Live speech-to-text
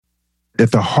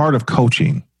at the heart of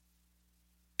coaching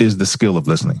is the skill of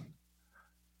listening.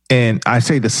 And I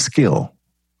say the skill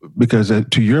because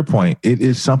to your point, it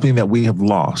is something that we have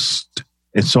lost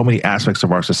in so many aspects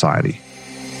of our society.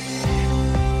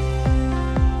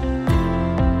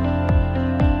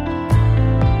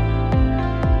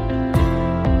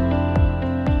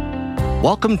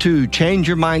 Welcome to Change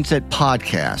Your Mindset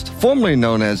podcast, formerly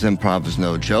known as Improv is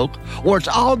No Joke, where it's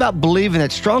all about believing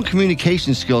that strong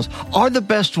communication skills are the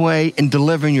best way in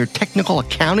delivering your technical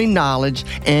accounting knowledge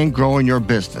and growing your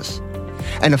business.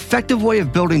 An effective way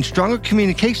of building stronger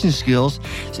communication skills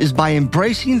is by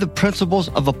embracing the principles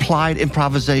of applied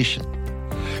improvisation.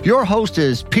 Your host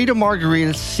is Peter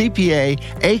Margaritis, CPA,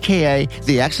 aka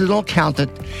the Accidental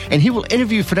Accountant, and he will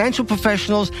interview financial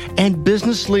professionals and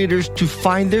business leaders to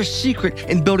find their secret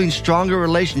in building stronger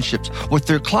relationships with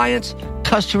their clients,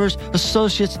 customers,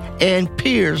 associates, and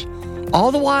peers,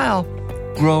 all the while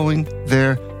growing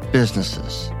their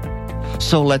businesses.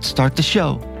 So let's start the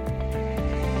show.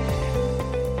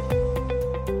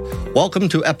 Welcome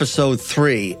to episode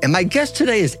 3, and my guest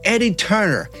today is Eddie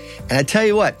Turner, and I tell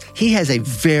you what, he has a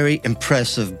very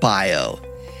impressive bio.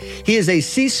 He is a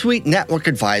C-suite network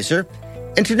advisor,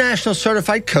 international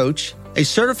certified coach, a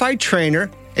certified trainer,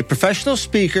 a professional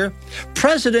speaker,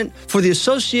 president for the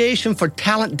Association for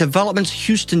Talent Development's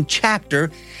Houston chapter,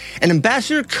 an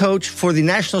ambassador coach for the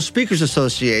National Speakers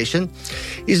Association.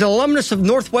 He's an alumnus of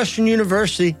Northwestern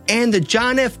University and the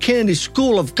John F. Kennedy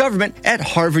School of Government at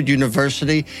Harvard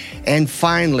University. And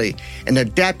finally, an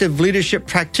adaptive leadership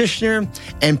practitioner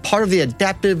and part of the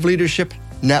Adaptive Leadership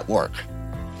Network.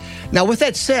 Now, with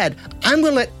that said, I'm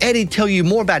going to let Eddie tell you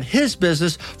more about his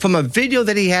business from a video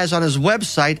that he has on his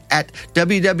website at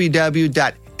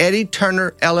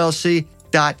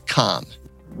www.eddieturnerllc.com.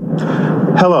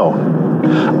 Hello,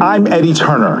 I'm Eddie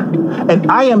Turner,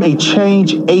 and I am a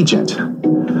change agent.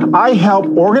 I help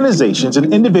organizations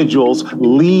and individuals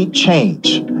lead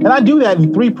change, and I do that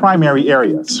in 3 primary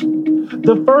areas.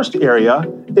 The first area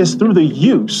is through the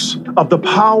use of the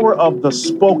power of the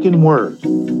spoken word.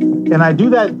 And I do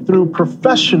that through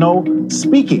professional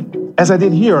speaking, as I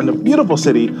did here in the beautiful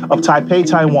city of Taipei,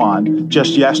 Taiwan,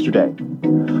 just yesterday.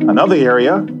 Another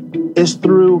area is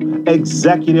through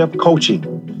executive coaching.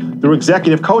 Through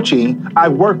executive coaching, I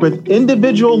work with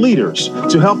individual leaders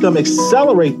to help them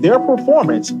accelerate their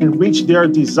performance and reach their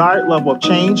desired level of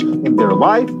change in their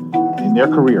life and in their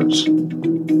careers.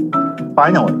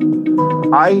 Finally,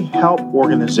 I help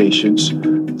organizations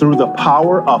through the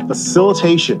power of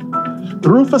facilitation.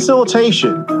 Through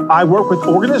facilitation, I work with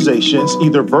organizations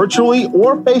either virtually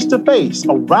or face-to-face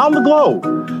around the globe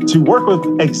to work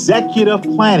with executive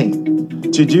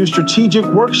planning, to do strategic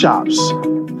workshops.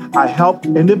 I help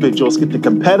individuals get the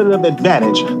competitive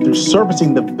advantage through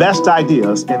surfacing the best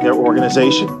ideas in their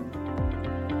organization.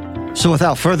 So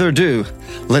without further ado,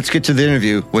 let's get to the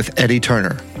interview with Eddie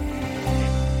Turner.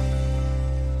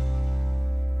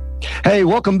 Hey,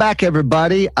 welcome back,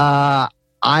 everybody. I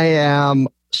am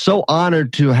so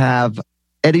honored to have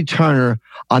Eddie Turner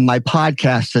on my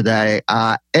podcast today.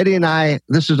 Eddie and I,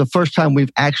 this is the first time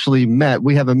we've actually met.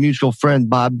 We have a mutual friend,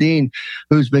 Bob Dean,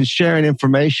 who's been sharing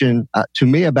information to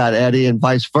me about Eddie and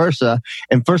vice versa.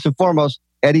 And first and foremost,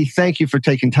 Eddie, thank you for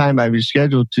taking time out of your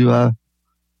schedule to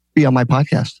be on my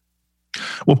podcast.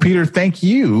 Well, Peter, thank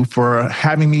you for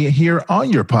having me here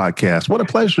on your podcast. What a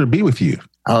pleasure to be with you.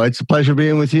 Oh, it's a pleasure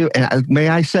being with you. And may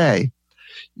I say,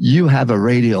 you have a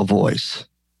radio voice.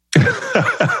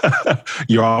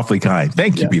 You're awfully kind.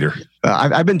 Thank you, Peter.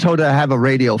 I've been told to have a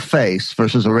radio face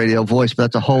versus a radio voice, but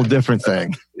that's a whole different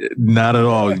thing. Not at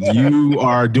all. You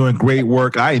are doing great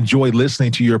work. I enjoy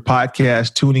listening to your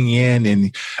podcast, tuning in,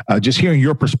 and just hearing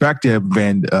your perspective,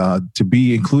 and to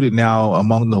be included now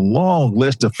among the long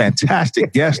list of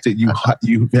fantastic guests that you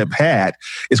have had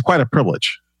is quite a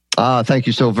privilege. Thank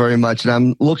you so very much. And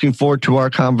I'm looking forward to our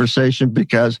conversation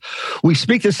because we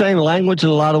speak the same language in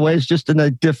a lot of ways, just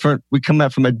in we come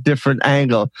at from a different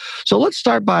angle. So let's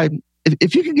start by,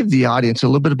 if you can give the audience a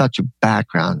little bit about your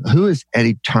background. Who is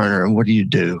Eddie Turner and what do you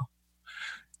do?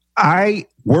 I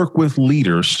work with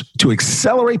leaders to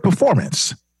accelerate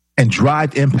performance and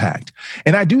drive impact.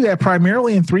 And I do that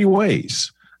primarily in 3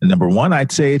 ways. Number 1,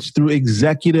 I'd say it's through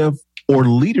executive or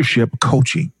leadership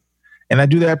coaching. And I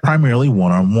do that primarily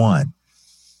one-on-one.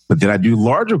 But then I do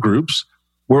larger groups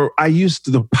where I use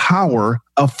the power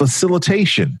of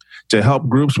facilitation to help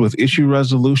groups with issue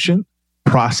resolution,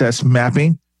 process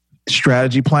mapping,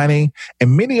 strategy planning,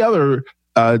 and many other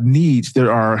needs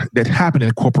that happen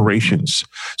in corporations.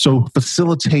 So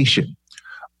facilitation.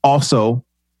 Also,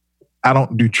 I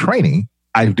don't do training.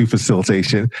 I do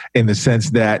facilitation in the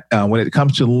sense that when it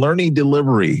comes to learning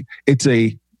delivery, it's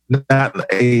a not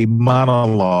a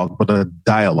monologue, but a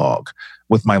dialogue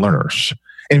with my learners.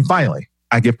 And finally,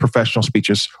 I give professional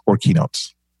speeches or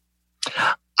keynotes.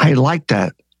 I like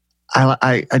that.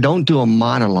 I don't do a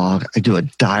monologue. I do a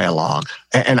dialogue.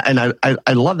 And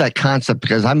I love that concept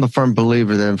because I'm a firm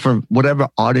believer that from whatever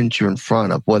audience you're in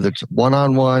front of, whether it's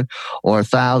one-on-one or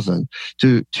 1,000,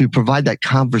 to provide that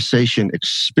conversation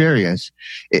experience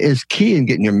is key in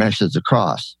getting your message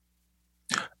across.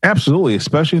 Absolutely,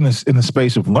 especially in the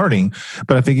space of learning.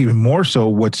 But I think even more so,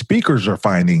 what speakers are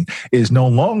finding is no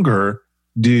longer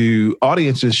do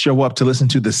audiences show up to listen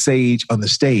to the sage on the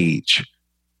stage.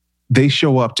 They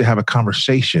show up to have a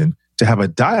conversation, to have a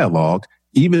dialogue,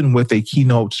 even with a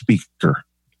keynote speaker.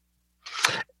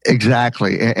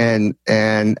 Exactly. And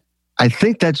I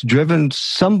think that's driven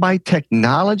some by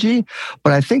technology,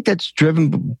 but I think that's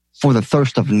driven for the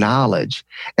thirst of knowledge.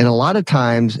 And a lot of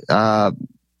times,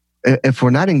 if we're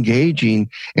not engaging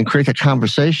and create a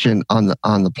conversation on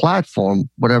the platform,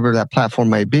 whatever that platform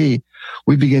may be,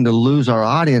 we begin to lose our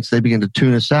audience. They begin to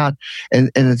tune us out. And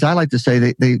as I like to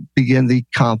say, they begin the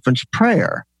conference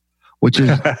prayer, which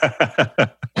is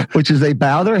they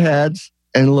bow their heads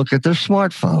and look at their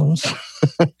smartphones.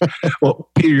 Well,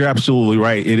 Peter, you're absolutely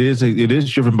right. It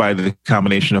is driven by the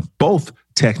combination of both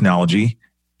technology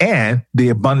and the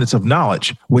abundance of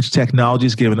knowledge, which technology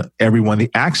has given everyone the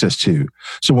access to.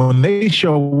 So when they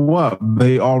show up,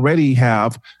 they already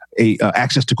have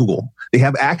access to Google. They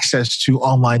have access to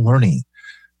online learning.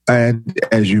 And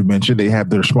as you mentioned, they have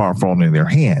their smartphone in their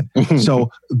hand. So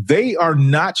they are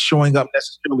not showing up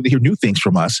necessarily to hear new things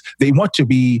from us. They want to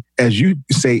be, as you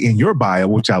say in your bio,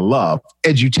 which I love,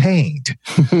 edutained.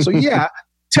 So yeah,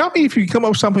 tell me if you come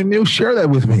up with something new, share that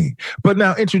with me. But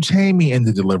now entertain me in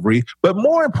the delivery. But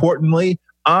more importantly,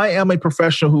 I am a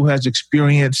professional who has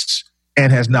experience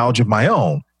and has knowledge of my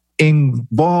own.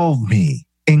 Involve me,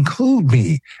 include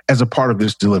me as a part of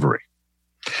this delivery.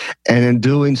 And in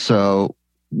doing so,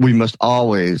 we must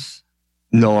always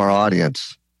know our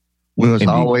audience. We must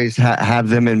always have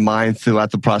them in mind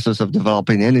throughout the process of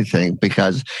developing anything,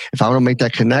 because if I want to make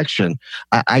that connection,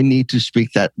 I need to speak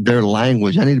their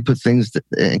language. I need to put things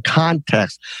in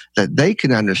context that they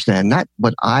can understand, not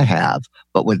what I have,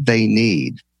 but what they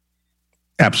need.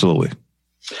 Absolutely.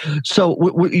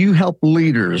 So you help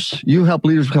leaders. You help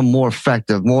leaders become more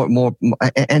effective, more,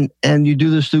 and you do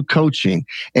this through coaching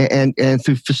and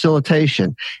through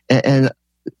facilitation. And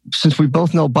since we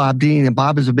both know Bob Dean, and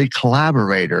Bob is a big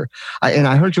collaborator,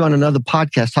 I heard you on another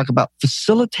podcast talk about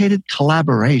facilitated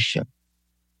collaboration.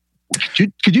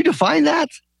 Could you define that?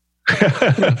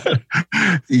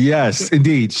 Yes,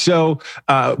 indeed. So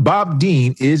Bob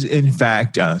Dean is, in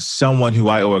fact, someone who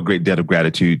I owe a great debt of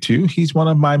gratitude to. He's one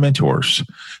of my mentors.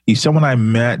 He's someone I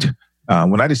met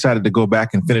when I decided to go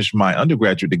back and finish my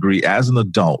undergraduate degree as an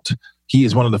adult. He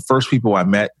is one of the first people I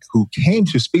met who came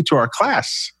to speak to our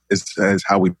class, is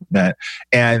how we met.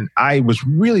 And I was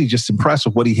really just impressed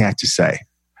with what he had to say.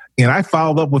 And I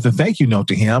followed up with a thank you note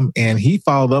to him, and he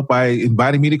followed up by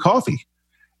inviting me to coffee.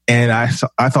 And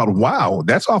I thought, wow,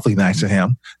 that's awfully nice of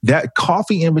him. That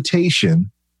coffee invitation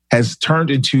has turned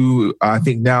into, I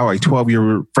think now, a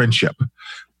 12-year friendship.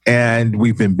 And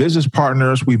we've been business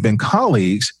partners, we've been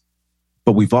colleagues,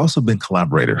 but we've also been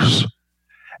collaborators.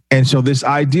 And so this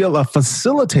ideal of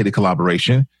facilitated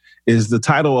collaboration is the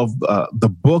title of the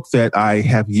book that I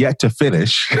have yet to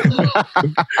finish,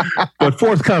 but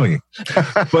forthcoming.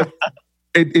 But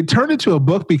it turned into a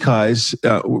book because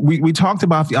we talked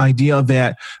about the idea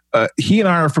that he and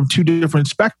I are from two different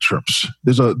spectrums.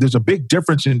 There's a big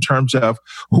difference in terms of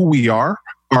who we are,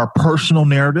 our personal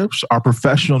narratives, our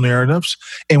professional narratives.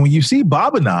 And when you see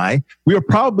Bob and I, we are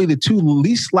probably the two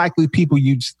least likely people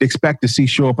you'd expect to see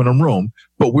show up in a room,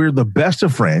 but we're the best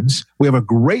of friends. We have a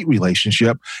great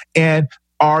relationship, and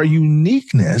our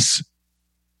uniqueness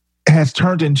has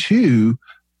turned into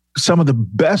some of the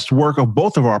best work of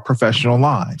both of our professional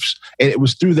lives. And it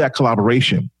was through that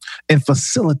collaboration, and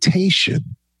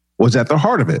facilitation was at the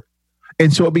heart of it.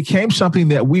 And so it became something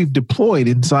that we've deployed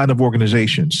inside of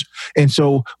organizations. And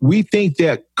so we think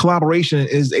that collaboration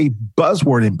is a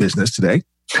buzzword in business today.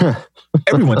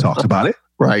 Everyone talks about it.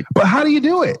 Right. But how do you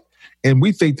do it? And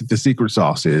we think that the secret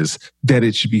sauce is that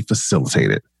it should be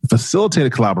facilitated.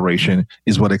 Facilitated collaboration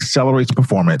is what accelerates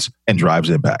performance and drives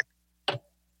impact.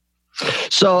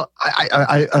 So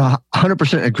I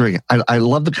 100% agree. I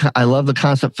love the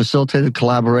concept facilitated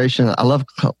collaboration. I love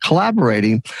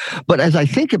collaborating. But as I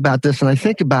think about this and I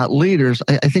think about leaders,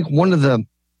 I think one of the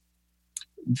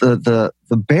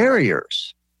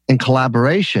barriers in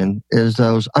collaboration is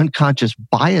those unconscious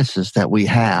biases that we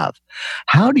have.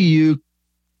 How do you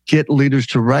get leaders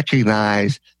to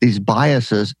recognize these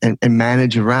biases and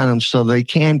manage around them so they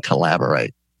can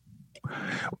collaborate?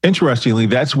 Interestingly,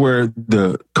 that's where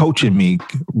the coach in me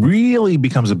really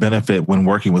becomes a benefit when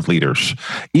working with leaders.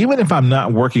 Even if I'm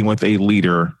not working with a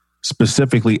leader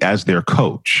specifically as their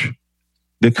coach,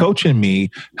 the coach in me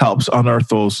helps unearth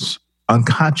those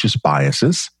unconscious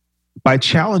biases by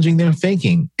challenging their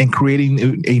thinking and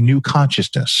creating a new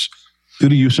consciousness through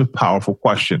the use of powerful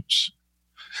questions.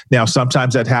 Now,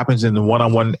 sometimes that happens in the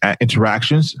one-on-one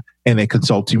interactions in a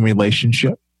consulting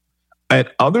relationship.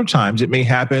 At other times, it may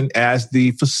happen as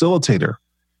the facilitator.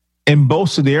 In both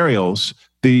scenarios,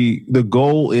 the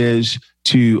goal is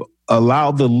to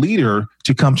allow the leader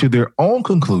to come to their own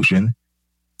conclusion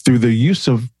through the use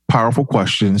of powerful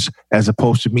questions, as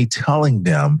opposed to me telling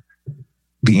them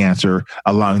the answer,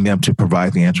 allowing them to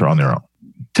provide the answer on their own.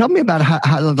 Tell me about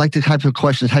how like the types of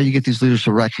questions, how you get these leaders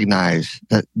to recognize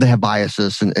that they have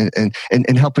biases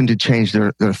and helping to change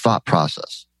their thought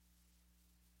process.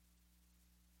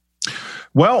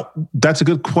 Well, that's a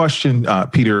good question,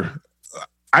 Peter.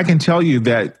 I can tell you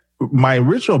that my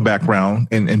original background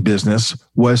in business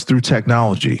was through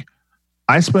technology.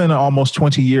 I spent almost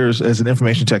 20 years as an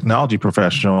information technology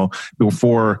professional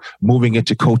before moving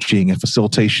into coaching and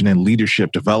facilitation and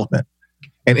leadership development.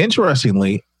 And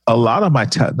interestingly, a lot of my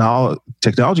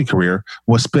technology career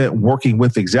was spent working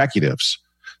with executives.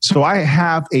 So I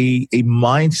have a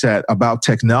mindset about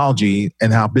technology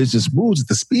and how business moves at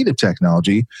the speed of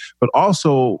technology, but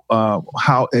also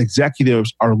how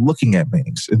executives are looking at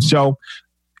things. And so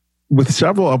with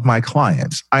several of my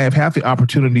clients, I have had the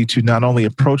opportunity to not only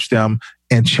approach them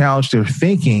and challenge their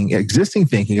thinking, existing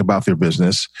thinking about their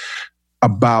business,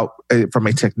 from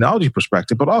a technology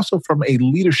perspective, but also from a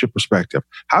leadership perspective.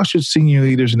 How should senior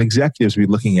leaders and executives be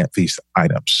looking at these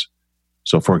items?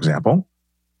 So, for example,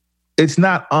 it's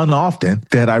not unoften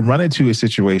that I run into a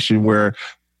situation where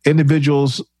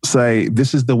individuals say,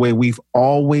 this is the way we've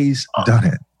always done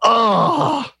it.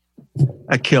 Oh,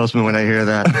 that kills me when I hear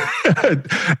that.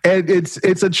 And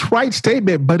it's a trite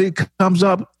statement, but it comes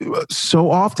up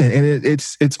so often. And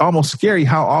it's almost scary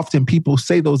how often people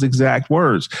say those exact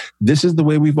words. This is the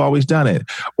way we've always done it.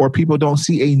 Or people don't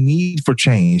see a need for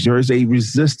change. There is a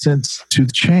resistance to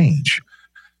change.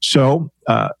 So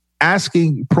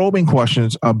asking probing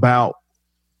questions about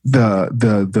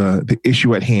the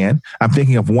issue at hand. I'm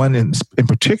thinking of one in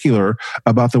particular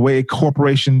about the way a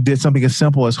corporation did something as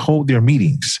simple as hold their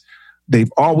meetings.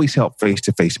 They've always held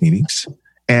face-to-face meetings.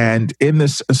 And in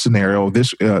this scenario,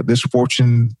 this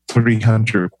Fortune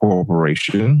 300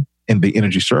 corporation in the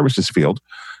energy services field,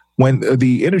 when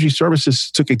the energy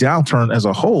services took a downturn as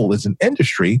a whole, as an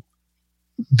industry,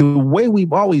 the way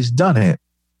we've always done it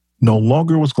no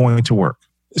longer was going to work.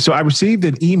 So I received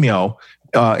an email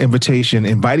invitation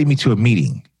inviting me to a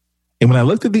meeting. And when I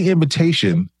looked at the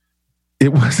invitation, it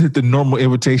wasn't the normal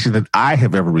invitation that I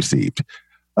have ever received.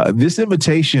 This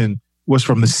invitation was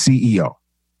from the CEO.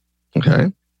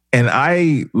 Okay. And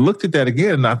I looked at that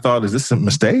again and I thought, is this a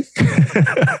mistake?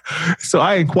 So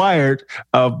I inquired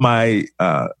of my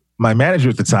manager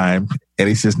at the time, and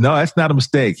he says, no, that's not a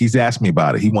mistake. He's asked me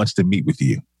about it. He wants to meet with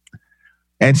you.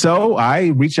 And so I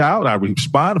reach out, I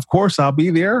respond, of course, I'll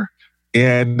be there.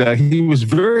 And he was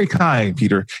very kind,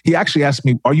 Peter. He actually asked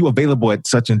me, are you available at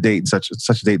such a date, such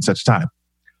a date, such time?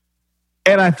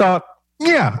 And I thought,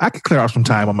 yeah, I could clear out some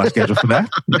time on my schedule for that.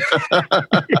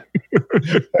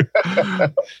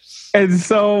 And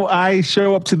so I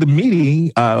show up to the meeting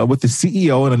with the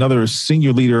CEO and another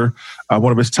senior leader,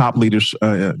 one of his top leaders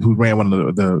who ran one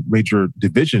of the major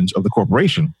divisions of the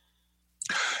corporation.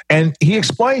 And he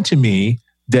explained to me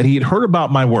that he had heard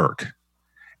about my work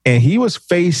and he was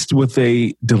faced with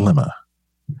a dilemma.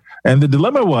 And the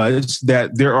dilemma was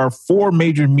that there are 4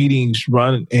 major meetings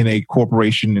run in a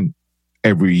corporation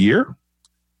every year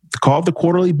called the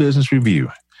Quarterly Business Review.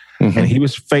 Mm-hmm. And he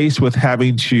was faced with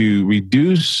having to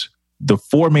reduce the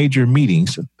 4 major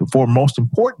meetings, the 4 most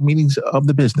important meetings of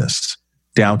the business,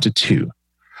 down to 2,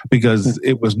 because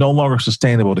it was no longer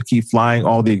sustainable to keep flying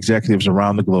all the executives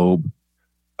around the globe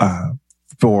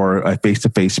for a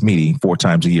face-to-face meeting 4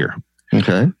 times a year.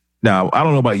 Okay. Now, I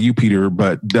don't know about you, Peter,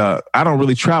 but I don't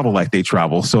really travel like they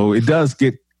travel. So it does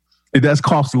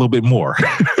cost a little bit more.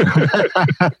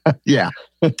 Yeah.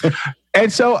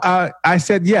 And so I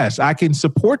said, yes, I can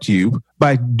support you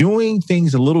by doing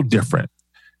things a little different.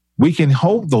 We can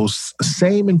hold those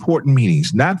same important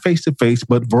meetings, not face-to-face,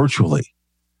 but virtually.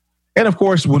 And of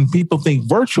course, when people think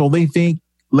virtual, they think,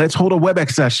 let's hold a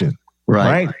WebEx session.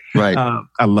 Right.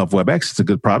 I love WebEx. It's a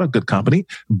good product, good company,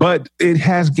 but it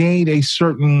has gained a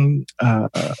certain,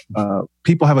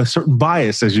 people have a certain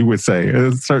bias, as you would say,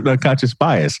 a certain unconscious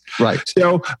bias. Right.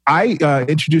 So I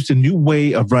introduced a new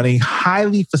way of running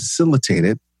highly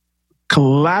facilitated,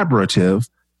 collaborative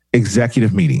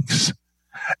executive meetings.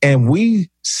 And we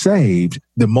saved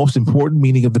the most important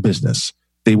meeting of the business.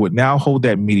 They would now hold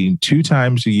that meeting 2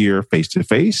 times a year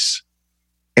face-to-face,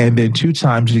 and then 2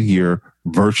 times a year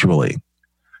virtually.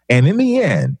 And in the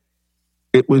end,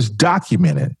 it was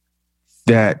documented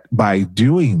that by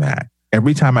doing that,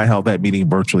 every time I held that meeting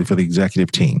virtually for the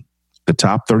executive team, the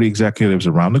top 30 executives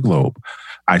around the globe,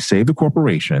 I saved the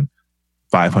corporation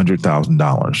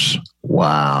 $500,000.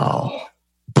 Wow.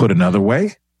 Put another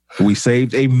way, we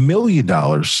saved $1 million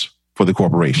for the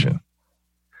corporation.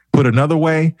 Put another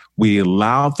way, we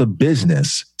allowed the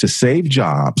business to save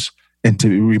jobs and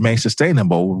to remain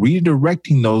sustainable,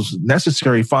 redirecting those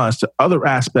necessary funds to other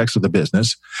aspects of the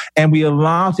business. And we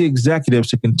allowed the executives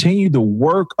to continue the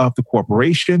work of the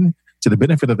corporation to the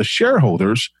benefit of the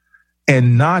shareholders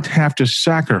and not have to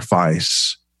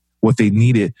sacrifice what they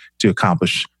needed to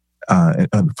accomplish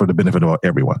for the benefit of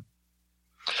everyone.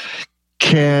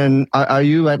 Are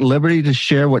you at liberty to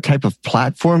share what type of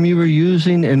platform you were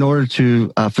using in order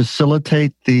to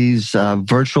facilitate these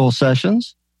virtual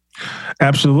sessions?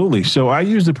 Absolutely. So I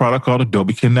used a product called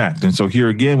Adobe Connect. And so here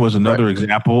again was another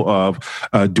example of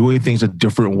doing things a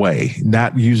different way,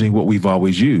 not using what we've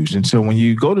always used. And so when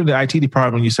you go to the IT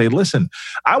department and you say, listen,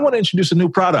 I want to introduce a new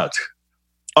product,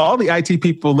 all the IT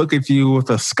people look at you with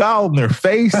a scowl on their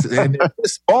face and they're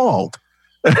just bald.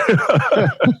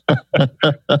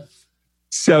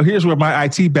 So here's where my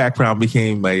IT background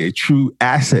became a true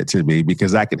asset to me,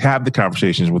 because I could have the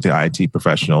conversations with the IT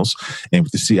professionals and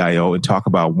with the CIO and talk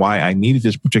about why I needed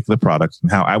this particular product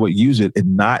and how I would use it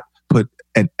and not put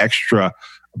an extra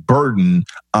burden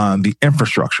on the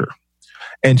infrastructure.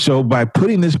 And so by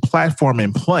putting this platform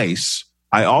in place,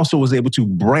 I also was able to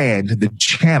brand the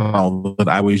channel that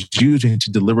I was using to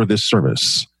deliver this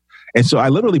service. And so I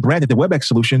literally branded the WebEx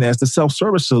solution as the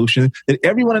self-service solution that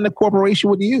everyone in the corporation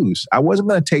would use. I wasn't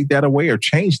going to take that away or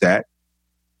change that.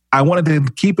 I wanted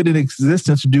to keep it in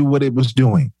existence to do what it was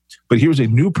doing. But here's a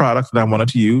new product that I wanted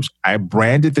to use. I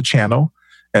branded the channel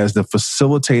as the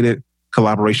Facilitated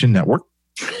Collaboration Network.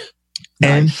 Nice.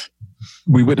 And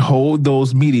we would hold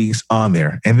those meetings on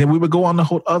there. And then we would go on to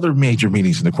hold other major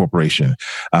meetings in the corporation.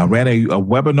 Ran a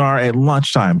webinar at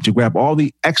lunchtime to grab all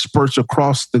the experts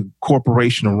across the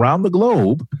corporation around the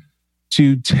globe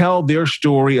to tell their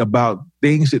story about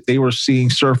things that they were seeing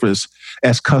surface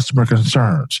as customer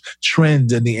concerns,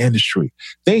 trends in the industry,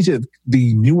 things that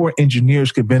the newer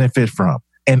engineers could benefit from.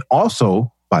 And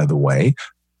also, by the way,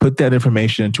 put that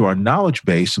information into our knowledge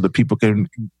base so that people can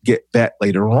get that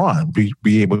later on,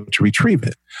 be able to retrieve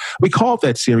it. We called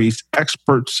that series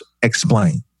Experts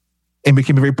Explain. It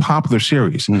became a very popular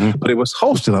series, but it was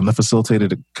hosted on the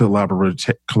Facilitated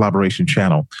Collaboration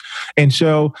channel. And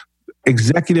so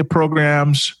executive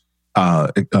programs,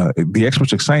 the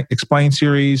Experts Explain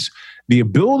series, the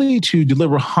ability to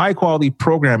deliver high quality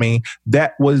programming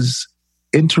that was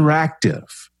interactive,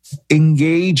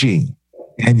 engaging,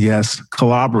 and yes,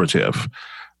 collaborative,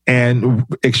 and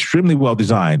extremely well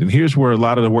designed. And here's where a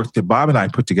lot of the work that Bob and I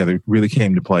put together really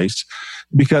came to place,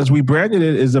 because we branded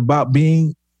it as about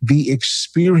being the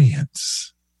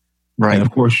experience. Right. And of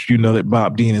course, you know that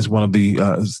Bob Dean is one of the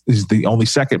is the only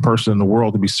second person in the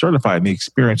world to be certified in the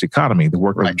experience economy, the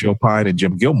work of Joe Pine and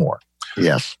Jim Gilmore.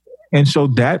 Yes. And so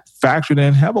that factored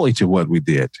in heavily to what we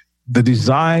did. The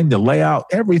design, the layout,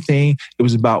 everything, it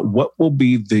was about what will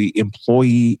be the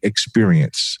employee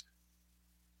experience.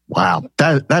 Wow,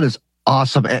 that is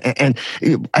awesome. And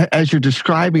as you're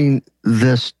describing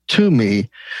this to me,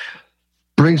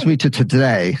 brings me to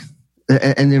today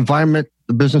and the environment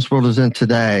the business world is in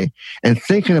today, and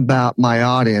thinking about my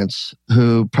audience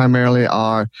who primarily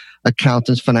are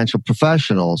accountants, financial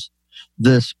professionals.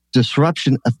 This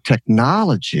disruption of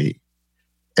technology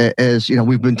is,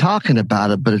 we've been talking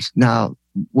about it, but it's now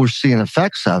we're seeing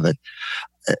effects of it.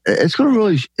 It's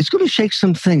going to shake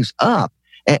some things up.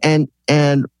 And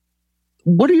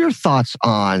what are your thoughts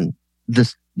on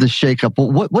the shakeup?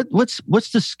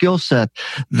 What's the skill set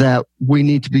that we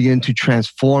need to begin to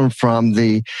transform from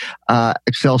the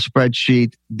Excel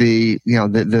spreadsheet, the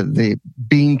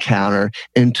bean counter,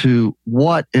 into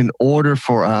what in order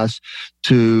for us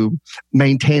to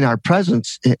maintain our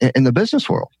presence in the business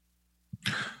world?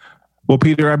 Well,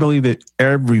 Peter, I believe that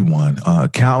everyone,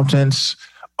 accountants,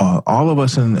 all of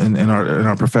us in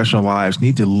our professional lives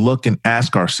need to look and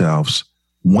ask ourselves,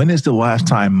 when is the last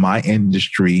time my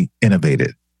industry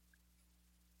innovated?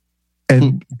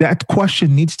 And that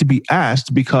question needs to be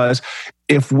asked, because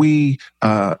if we,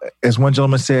 as one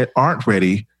gentleman said, aren't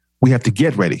ready, we have to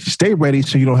get ready. Stay ready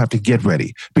so you don't have to get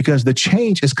ready, because the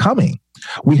change is coming.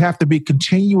 We have to be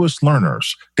continuous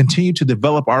learners, continue to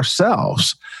develop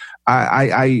ourselves.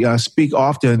 I speak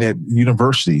often at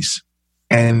universities,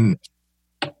 and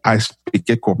I speak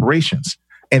at corporations.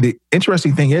 And the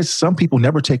interesting thing is, some people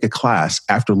never take a class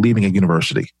after leaving a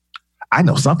university. I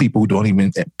know some people who don't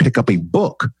even pick up a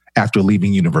book after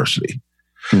leaving university.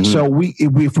 Mm-hmm. So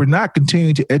if we're not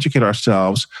continuing to educate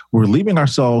ourselves, we're leaving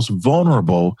ourselves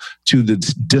vulnerable to the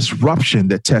disruption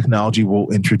that technology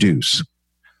will introduce.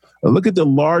 Look at the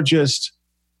largest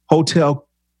hotel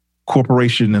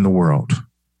corporation in the world,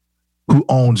 who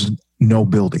owns no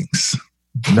buildings,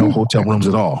 no hotel rooms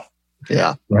at all.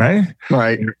 Yeah. Right?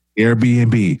 Right.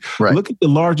 Airbnb. Right. Look at the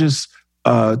largest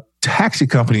taxi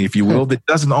company, if you will, that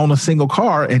doesn't own a single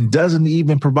car and doesn't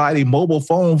even provide a mobile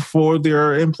phone for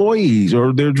their employees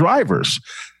or their drivers.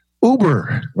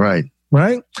 Uber. Right.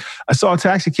 Right? I saw a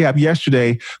taxi cab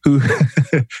yesterday who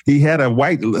he had a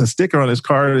white sticker on his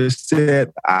car that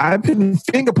said, "I've been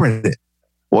fingerprinted."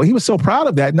 Well, he was so proud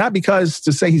of that, not because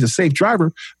to say he's a safe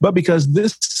driver, but because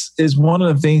this is one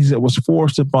of the things that was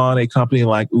forced upon a company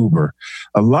like Uber.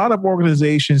 A lot of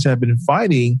organizations have been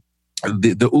fighting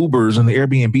the Ubers and the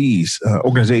Airbnbs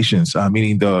organizations,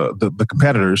 meaning the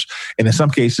competitors, and in some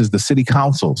cases the city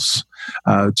councils,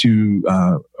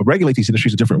 to regulate these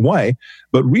industries a different way.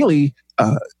 But really,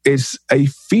 it's a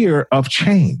fear of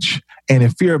change and a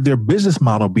fear of their business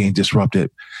model being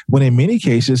disrupted. When in many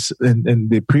cases, in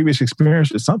the previous experience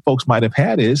that some folks might have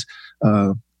had is,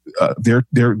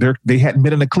 they hadn't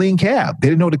been in a clean cab. They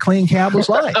didn't know what a clean cab was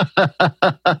like.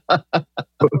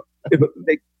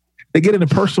 They get in a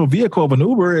personal vehicle of an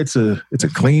Uber. It's a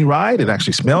clean ride. It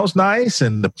actually smells nice,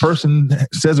 and the person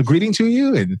says a greeting to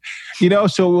you, and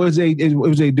so it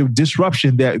was a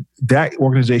disruption that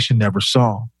organization never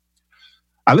saw.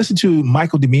 I listened to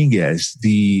Michael Dominguez,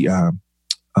 the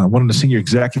one of the senior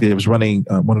executives running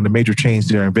one of the major chains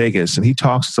there in Vegas, and he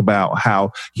talks about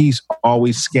how he's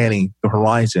always scanning the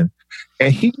horizon.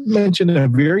 And he mentioned a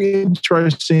very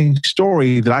interesting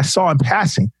story that I saw in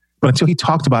passing, but until he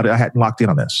talked about it, I hadn't locked in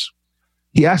on this.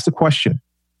 He asked the question,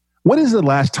 when is the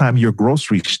last time your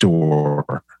grocery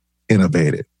store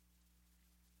innovated?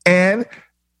 And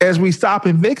as we stop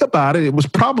and think about it, it was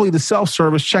probably the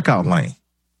self-service checkout lane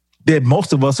that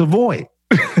most of us avoid.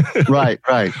 Right.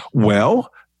 Well,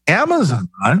 Amazon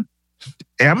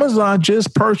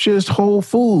just purchased Whole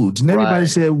Foods. And everybody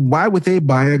said, why would they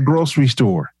buy a grocery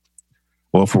store?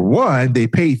 Well, for one, they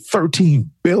paid $13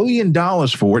 billion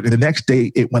for it. And the next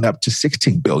day it went up to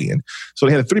 $16 billion. So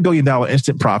they had a $3 billion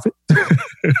instant profit.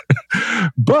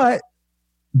 But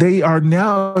they are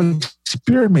now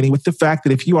experimenting with the fact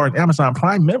that if you are an Amazon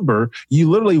Prime member, you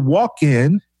literally walk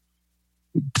in,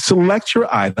 select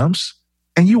your items,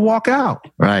 and you walk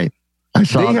out. Right.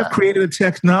 They have created a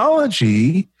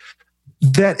technology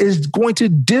that is going to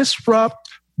disrupt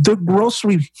the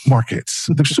grocery markets,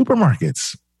 the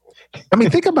supermarkets. I mean,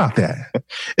 think about that.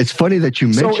 It's funny that you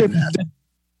mentioned that.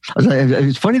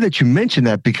 It's funny that you mentioned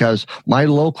that, because my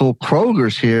local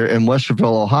Kroger's here in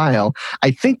Westerville, Ohio,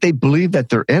 I think they believe that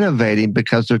they're innovating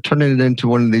because they're turning it into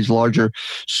one of these larger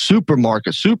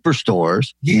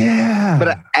superstores. Yeah.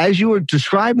 But as you were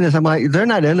describing this, I'm like, they're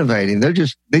not innovating. They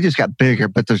just got bigger,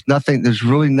 but there's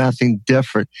really nothing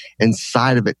different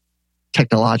inside of it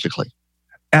technologically.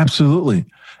 Absolutely.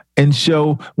 And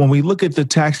so when we look at the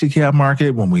taxi cab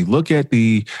market, when we look at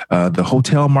the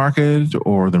hotel market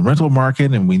or the rental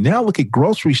market, and we now look at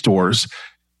grocery stores,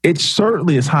 it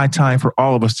certainly is high time for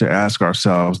all of us to ask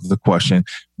ourselves the question,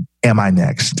 am I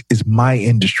next? Is my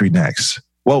industry next?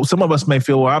 Well, some of us may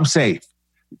feel, well, I'm safe.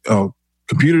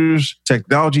 Computers,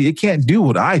 technology, it can't do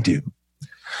what I do.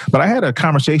 But I had a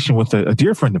conversation with a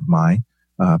dear friend of mine,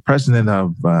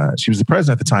 she was the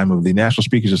president at the time of the National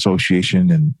Speakers Association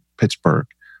in Pittsburgh.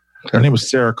 Her name was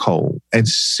Sarah Cole. And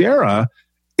Sarah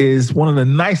is one of the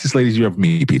nicest ladies you ever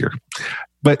meet, Peter.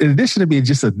 But in addition to being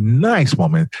just a nice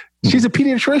woman, she's a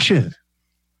pediatrician.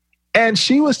 And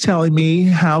she was telling me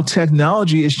how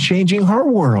technology is changing her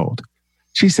world.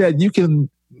 She said, you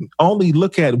can only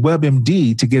look at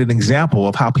WebMD to get an example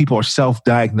of how people are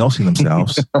self-diagnosing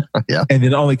themselves. Yeah. And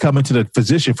then only come into the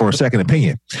physician for a second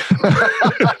opinion.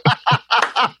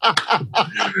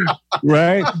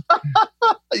 Right?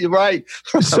 You're right.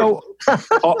 So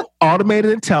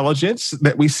automated intelligence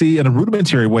that we see in a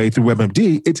rudimentary way through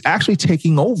WebMD, it's actually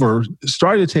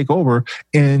starting to take over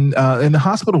in the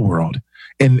hospital world.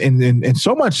 And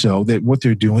so much so that what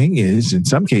they're doing is, in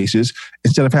some cases,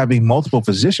 instead of having multiple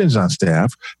physicians on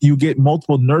staff, you get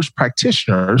multiple nurse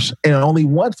practitioners and only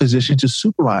one physician to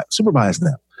supervise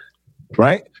them.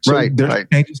 Right? So there's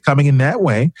changes coming in that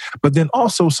way. But then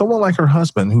also someone like her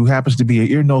husband, who happens to be an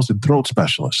ear, nose, and throat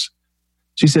specialist.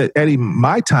 She said, Eddie,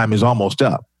 my time is almost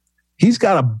up. He's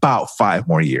got about 5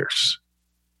 more years.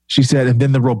 She said, and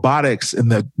then the robotics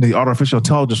and the artificial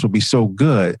intelligence will be so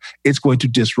good, it's going to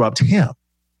disrupt him.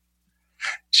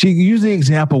 She used the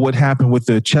example of what happened with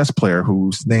the chess player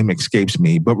whose name escapes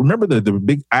me. But remember the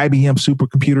big IBM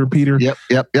supercomputer, Peter? Yep.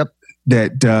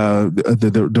 That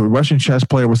the Russian chess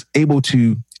player was able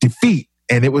to defeat,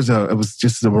 and it was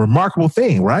just a remarkable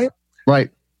thing, right? Right.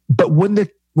 But when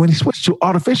he switched to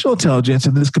artificial intelligence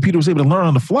and this computer was able to learn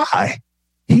on the fly,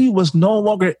 he was no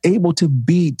longer able to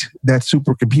beat that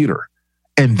supercomputer.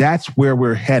 And that's where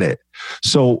we're headed.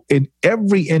 So in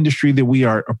every industry that we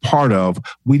are a part of,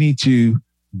 we need to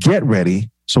get ready.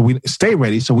 So we stay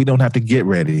ready so we don't have to get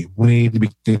ready. We need to be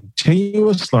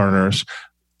continuous learners,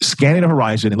 scanning the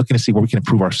horizon and looking to see where we can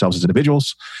improve ourselves as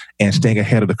individuals and staying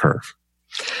ahead of the curve.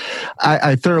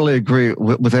 I thoroughly agree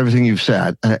with everything you've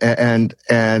said. And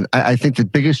I think the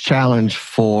biggest challenge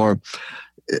for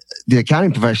the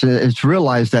accounting profession is to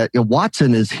realize that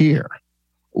Watson is here.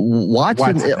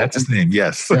 Watson, that's his name,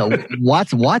 yes.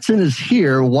 Watson is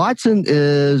here. Watson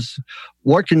is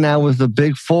working now with the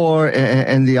Big Four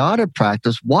and the audit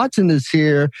practice. Watson is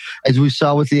here, as we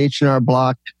saw with the H&R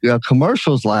Block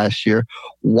commercials last year.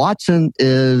 Watson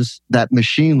is that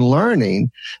machine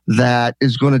learning that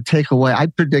is going to take away. I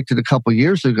predicted a couple of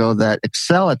years ago that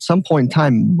Excel at some point in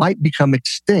time might become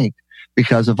extinct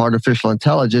because of artificial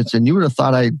intelligence, and you would have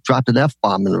thought I dropped an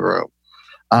F-bomb in the room.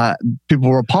 People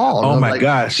were appalled. Oh my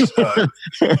gosh.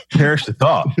 Perish the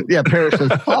thought. Yeah, perish the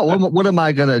thought. What am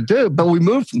I going to do? But we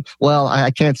moved from,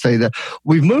 I can't say that.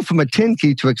 We've moved from a 10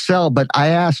 key to Excel, but I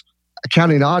asked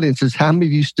accounting audiences, how many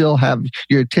of you still have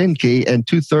your 10 key? And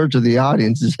 2/3 of the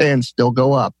audience's hands still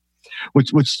go up.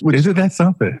 Which isn't that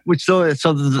something?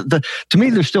 To me,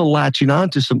 they're still latching on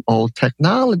to some old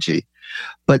technology.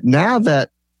 But now that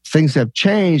things have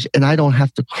changed and I don't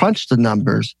have to crunch the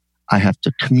numbers, I have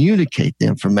to communicate the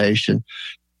information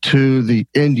to the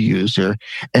end user.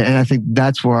 And I think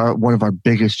that's where one of our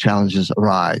biggest challenges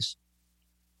arise.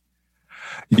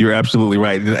 You're absolutely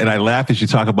right. And I laugh as you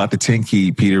talk about the 10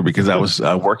 key, Peter, because I was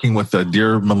working with a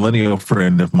dear millennial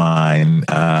friend of mine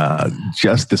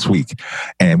just this week.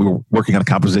 And we were working on a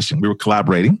composition. We were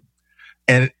collaborating.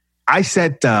 And I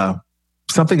said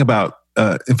something about,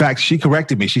 in fact, she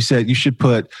corrected me. She said, you should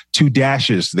put 2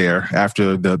 dashes there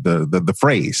after the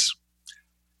phrase.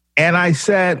 And I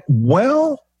said,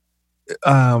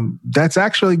 that's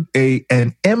actually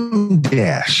an M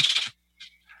dash,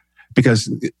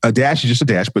 because a dash is just a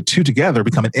dash, but 2 together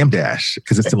become an M dash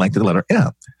because it's the length of the letter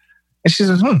M. And she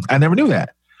says, I never knew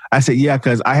that. I said, yeah,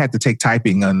 because I had to take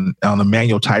typing on a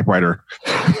manual typewriter.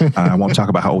 I won't talk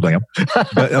about how old I am,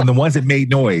 but on the ones that made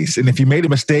noise. And if you made a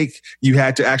mistake, you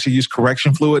had to actually use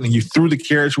correction fluid, and you threw the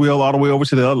carriage wheel all the way over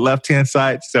to the left-hand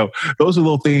side. So those are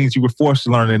little things you were forced to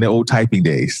learn in the old typing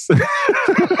days.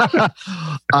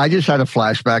 I just had a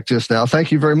flashback just now.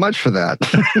 Thank you very much for that.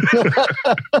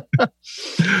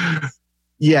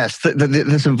 Yes,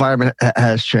 this environment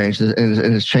has changed and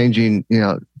is changing,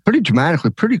 pretty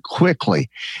dramatically, pretty quickly.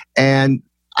 And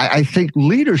I think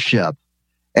leadership,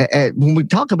 when we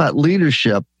talk about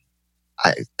leadership,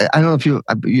 I don't know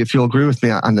if you'll agree with me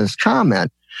on this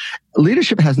comment.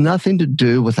 Leadership has nothing to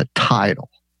do with a title.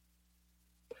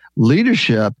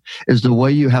 Leadership is the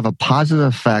way you have a positive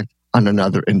effect on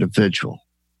another individual.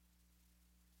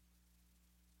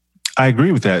 I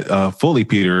agree with that fully,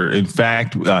 Peter. In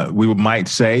fact, we might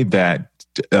say that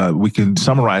we can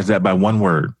summarize that by one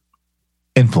word: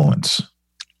 influence.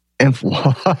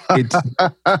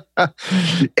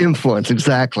 Influence,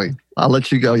 exactly. I'll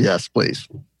let you go. Yes, please.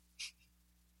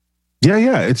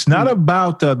 Yeah. It's not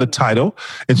about the title.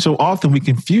 And so often we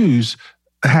confuse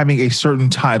having a certain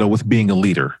title with being a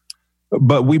leader.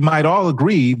 But we might all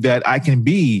agree that I can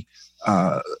be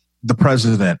the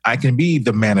president, I can be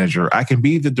the manager, I can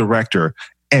be the director,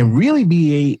 and really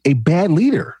be a bad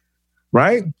leader,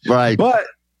 right? Right. But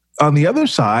on the other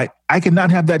side, I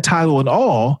cannot have that title at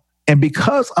all. And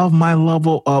because of my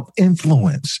level of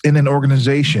influence in an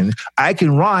organization, I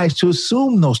can rise to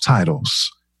assume those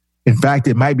titles. In fact,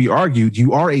 it might be argued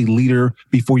you are a leader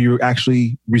before you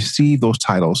actually receive those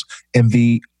titles and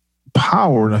the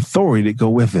power and authority that go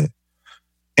with it.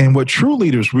 And what true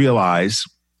leaders realize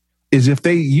is if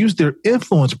they use their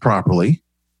influence properly,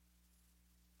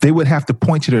 they would have to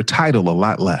point to their title a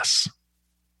lot less.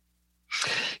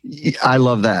 I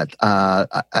love that.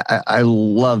 I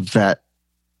love that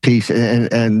piece.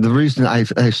 And the reason I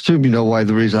assume you know why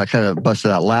the reason I kind of busted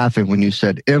out laughing when you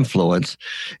said influence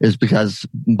is because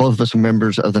both of us are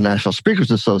members of the National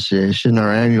Speakers Association.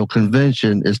 Our annual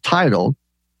convention is titled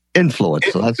Influence.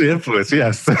 So that's influence,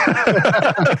 yes. But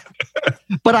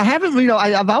I haven't,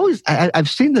 I've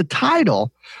seen the title,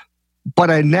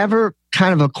 but I never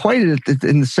kind of equated it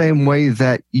in the same way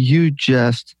that you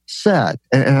just said.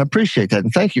 And I appreciate that.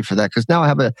 And thank you for that, because now I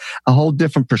have a whole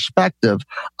different perspective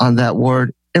on that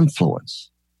word influence.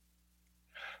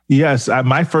 Yes,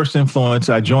 my first influence,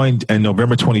 I joined in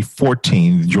November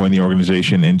 2014, joined the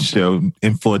organization. And so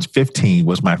Influence 15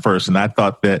 was my first. And I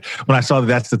thought that when I saw that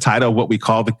that's the title of what we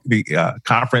call the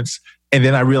conference, and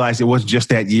then I realized it wasn't just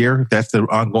that year, that's the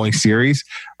ongoing series.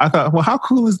 I thought, well, how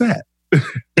cool is that?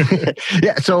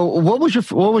 Yeah. So what was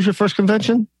your first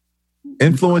convention?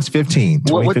 Influence 15,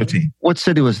 2015. What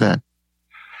city was that?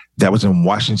 That was in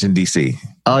Washington, D.C.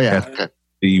 Oh, yeah. Okay.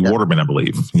 The Waterman, I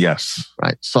believe. Yes.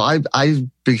 Right. So I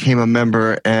became a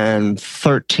member in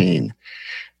 13,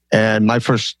 and my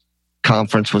first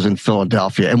conference was in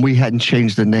Philadelphia, and we hadn't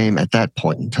changed the name at that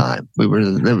point in time. They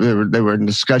were in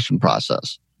discussion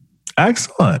process.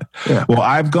 Excellent. Yeah. Well,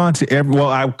 I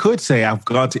could say I've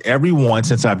gone to every one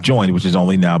since I've joined, which has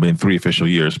only now been 3 official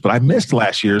years. But I missed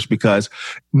last year's because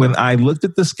when I looked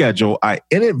at the schedule, I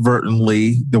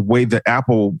inadvertently, the way the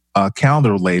Apple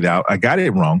calendar laid out, I got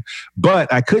it wrong.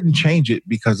 But I couldn't change it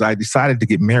because I decided to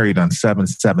get married on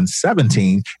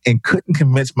 7/7/17 and couldn't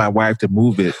convince my wife to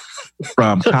move it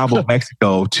from Cabo,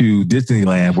 Mexico to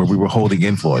Disneyland, where we were holding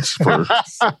Influence for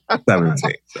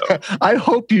 17. So. I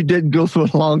hope you didn't go through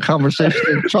a long conversation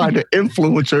and try to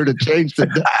influence her to change the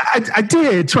day. I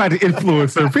did try to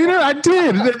influence her, Peter. I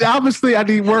did. Obviously, I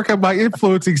need work on my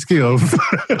influencing skills.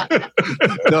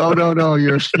 No.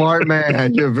 You're a smart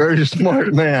man. You're a very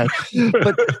smart man.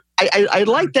 But I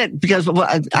like that because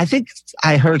I think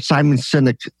I heard Simon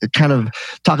Sinek kind of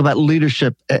talk about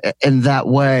leadership in that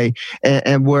way,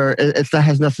 and where that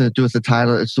has nothing to do with the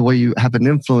title. It's the way you have an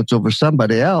influence over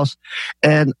somebody else.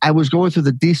 And I was going through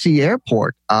the DC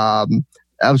airport.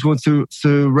 I was going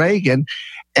through Reagan,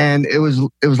 and it was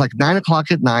like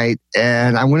 9:00 at night,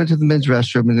 and I went into the men's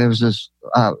restroom, and there was this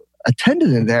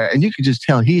attendant in there, and you could just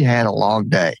tell he had a long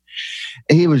day.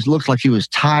 He looked like he was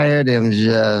tired and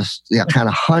just kind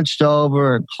of hunched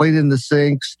over and cleaning the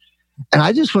sinks. And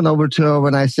I just went over to him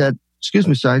and I said, "Excuse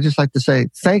me, sir, I'd just like to say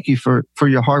thank you for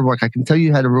your hard work. I can tell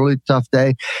you had a really tough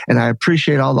day, and I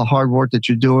appreciate all the hard work that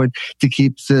you're doing to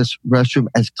keep this restroom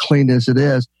as clean as it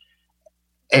is."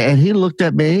 And he looked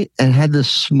at me and had this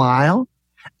smile,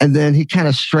 and then he kind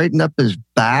of straightened up his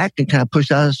back and kind of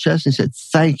pushed out his chest and said,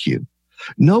 "Thank you.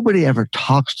 Nobody ever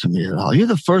talks to me at all. You're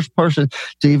the first person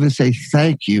to even say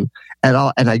thank you at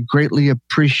all, and I greatly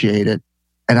appreciate it."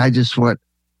 And I just went,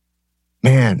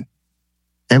 man,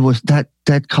 it was that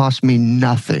cost me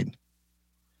nothing,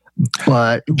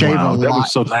 but gave a lot. That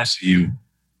was so nice of you.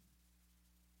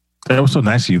 That was so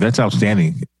nice of you. That's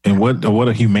outstanding. And what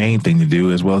a humane thing to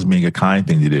do, as well as being a kind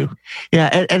thing to do.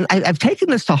 Yeah, and I've taken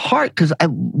this to heart because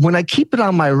when I keep it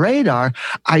on my radar,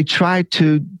 I try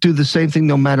to do the same thing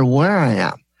no matter where I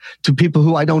am, to people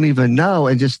who I don't even know,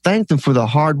 and just thank them for the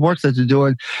hard work that they're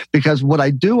doing. Because what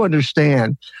I do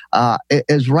understand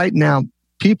is right now,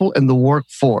 people in the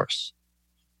workforce,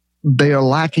 they are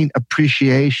lacking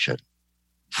appreciation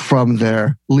from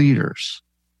their leaders.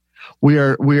 We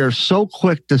are so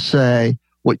quick to say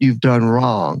what you've done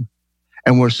wrong,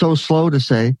 and we're so slow to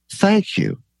say thank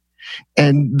you.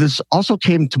 And this also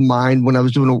came to mind when I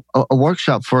was doing a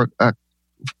workshop for a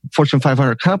Fortune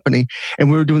 500 company, and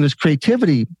we were doing this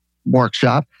creativity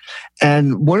workshop.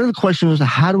 And one of the questions was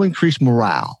how to increase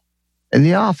morale in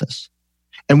the office.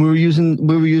 And we were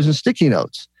using sticky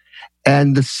notes.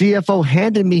 And the CFO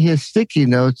handed me his sticky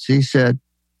notes. He said,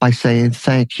 by saying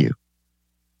thank you.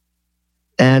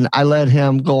 And I let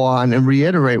him go on and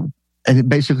reiterate. And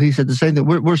basically he said the same thing.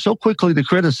 We're so quickly to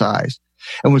criticize,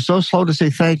 and we're so slow to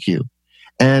say thank you.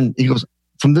 And he goes,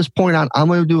 from this point on, I'm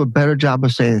going to do a better job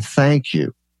of saying thank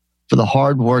you for the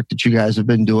hard work that you guys have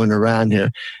been doing around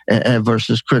here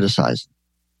versus criticizing.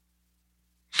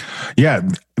 Yeah,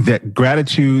 that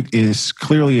gratitude is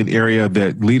clearly an area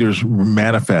that leaders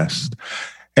manifest.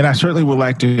 And I certainly would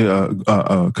like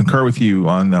to concur with you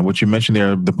on what you mentioned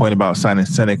there, the point about Simon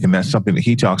Sinek, and that's something that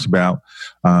he talks about,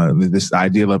 this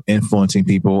idea of influencing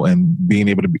people and being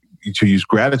able to use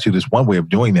gratitude is one way of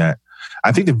doing that.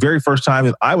 I think the very first time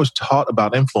that I was taught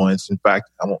about influence, in fact,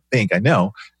 I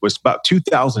know, was about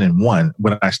 2001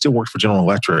 when I still worked for General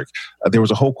Electric. There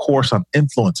was a whole course on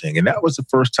influencing, and that was the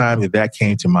first time that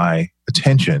came to my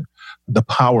attention, the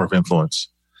power of influence.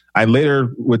 I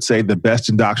later would say the best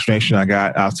indoctrination I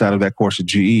got outside of that course at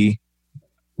GE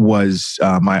was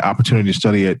my opportunity to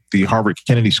study at the Harvard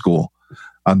Kennedy School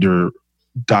under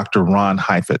Dr. Ron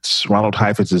Heifetz. Ronald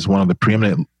Heifetz is one of the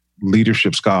preeminent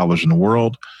leadership scholars in the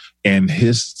world, and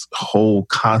his whole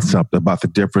concept about the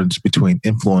difference between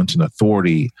influence and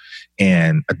authority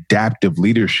and adaptive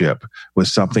leadership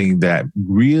was something that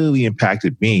really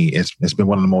impacted me. It's been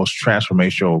one of the most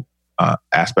transformational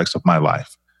aspects of my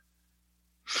life.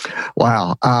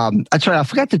 Wow. That's right. I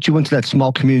forgot that you went to that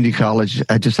small community college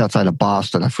just outside of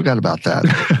Boston. I forgot about that.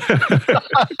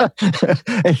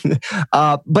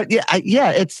 But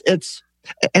it's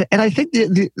and I think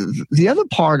the other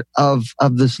part of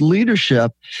this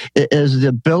leadership is the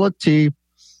ability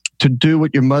to do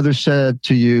what your mother said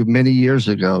to you many years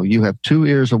ago. You have 2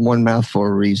 ears and 1 mouth for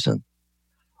a reason.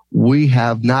 We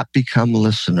have not become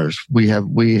listeners. We have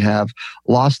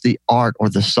lost the art or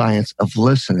the science of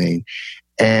listening.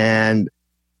 And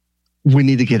we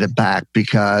need to get it back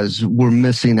because we're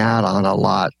missing out on a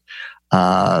lot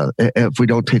if we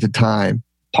don't take the time,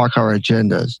 park our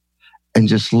agendas, and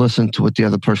just listen to what the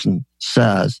other person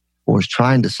says or is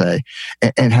trying to say,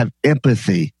 and have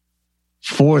empathy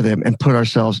for them and put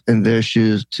ourselves in their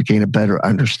shoes to gain a better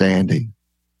understanding.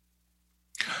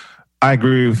 I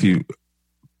agree with you,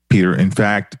 Peter. In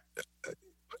fact,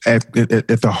 at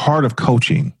the heart of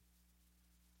coaching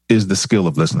is the skill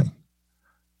of listening.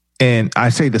 And I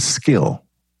say the skill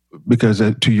because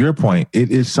to your point,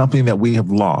 it is something that we have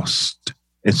lost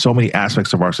in so many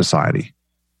aspects of our society.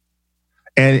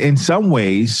 And in some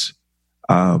ways,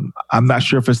 I'm not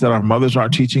sure if it's that our mothers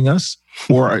aren't teaching us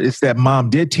or it's that mom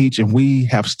did teach and we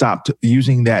have stopped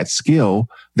using that skill,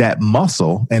 that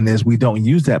muscle. And as we don't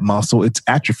use that muscle, it's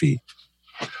atrophy.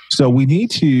 So we need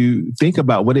to think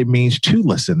about what it means to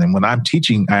listen. And when I'm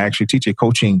teaching, I actually teach a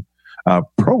coaching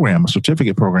program, a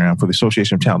certificate program for the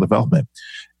Association of Talent Development.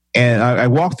 And I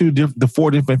walk through the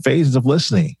 4 different phases of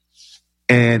listening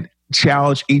and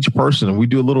challenge each person. And we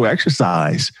do a little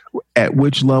exercise. At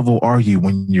which level are you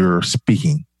when you're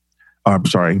speaking?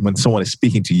 When someone is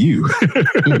speaking to you.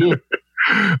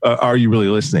 Are you really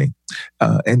listening?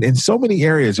 And in so many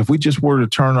areas, if we just were to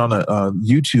turn on a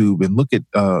YouTube and look at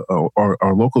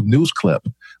our local news clip,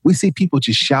 we see people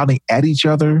just shouting at each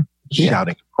other,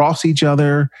 shouting across each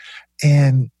other.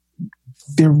 And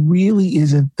there really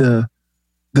isn't the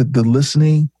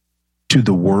listening to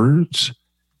the words.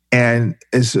 And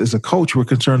as a coach, we're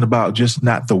concerned about just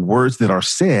not the words that are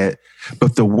said,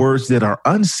 but the words that are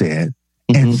unsaid.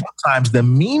 Mm-hmm. And sometimes the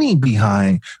meaning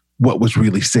behind what was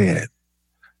really said.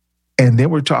 And then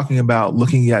we're talking about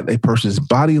looking at a person's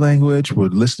body language. We're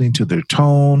listening to their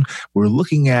tone. We're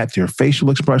looking at their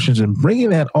facial expressions and bringing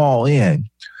that all in.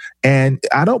 And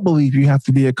I don't believe you have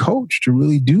to be a coach to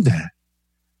really do that.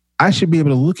 I should be able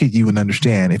to look at you and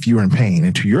understand if you're in pain.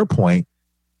 And to your point,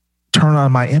 turn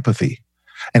on my empathy.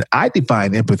 And I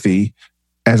define empathy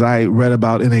as I read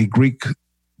about in a Greek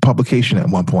publication at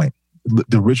one point.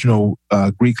 The original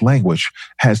Greek language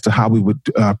as to how we would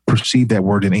perceive that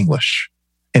word in English.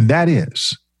 And that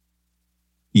is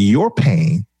your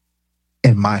pain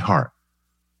in my heart.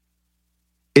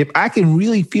 If I can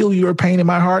really feel your pain in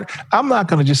my heart, I'm not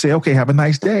going to just say, okay, have a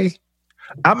nice day.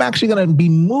 I'm actually going to be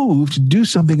moved to do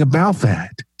something about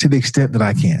that to the extent that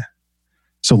I can.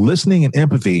 So listening and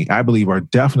empathy, I believe, are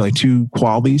definitely 2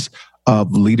 qualities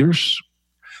of leaders.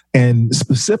 And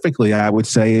specifically, I would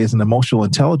say as an emotional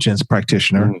intelligence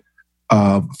practitioner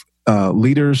of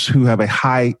leaders who have a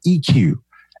high EQ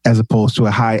as opposed to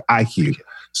a high IQ.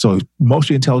 So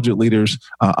emotionally intelligent leaders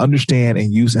understand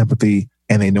and use empathy,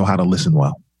 and they know how to listen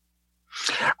well.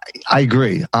 I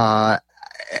agree.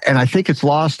 And I think it's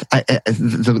lost.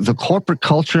 The corporate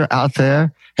culture out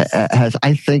there has,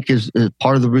 I think, is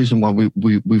part of the reason why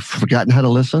we've forgotten how to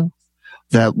listen,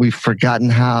 that we've forgotten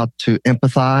how to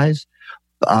empathize,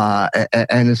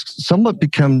 and it's somewhat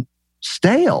become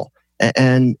stale,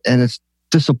 and it's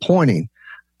disappointing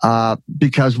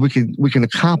because we can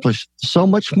accomplish so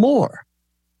much more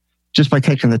just by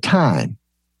taking the time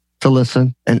to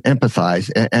listen and empathize.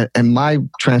 And my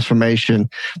transformation,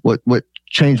 what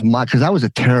changed because I was a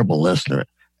terrible listener,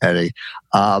 Eddie.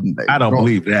 I don't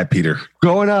believe that, Peter.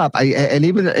 Growing up, and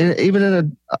even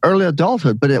in early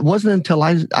adulthood, but it wasn't until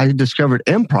I discovered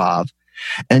improv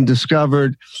and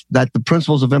discovered that the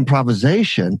principles of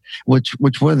improvisation, which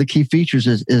one of the key features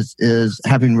is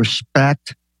having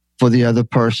respect for the other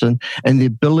person and the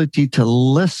ability to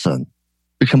listen,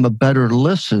 become a better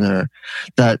listener,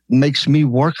 that makes me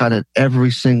work on it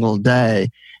every single day.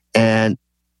 And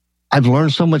I've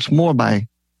learned so much more by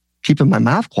keeping my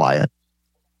mouth quiet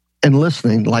and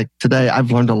listening. Like today,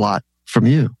 I've learned a lot from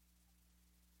you.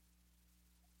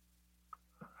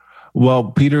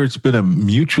 Well, Peter, it's been a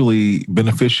mutually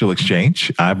beneficial exchange.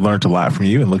 I've learned a lot from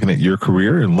you and looking at your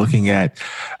career and looking at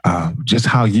just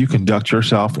how you conduct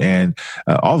yourself and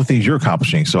all the things you're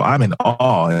accomplishing. So I'm in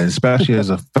awe, and especially as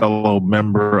a fellow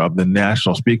member of the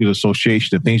National Speakers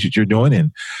Association, the things that you're doing.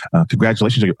 And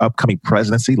congratulations on your upcoming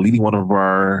presidency, leading one of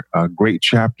our great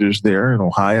chapters there in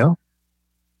Ohio.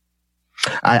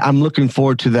 I'm looking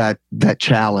forward to that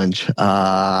challenge.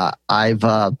 I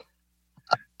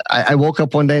woke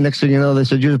up one day, next thing you know, they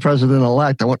said, "You're the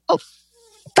president-elect." I went, "Oh,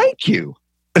 thank you."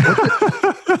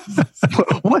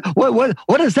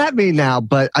 What does that mean now?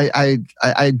 But I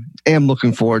am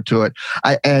looking forward to it.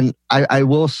 I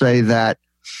will say that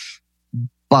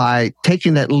by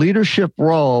taking that leadership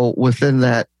role within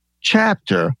that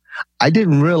chapter, I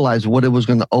didn't realize what it was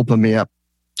going to open me up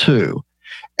to.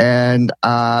 And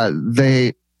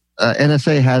NSA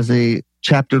has a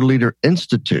chapter leader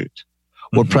institute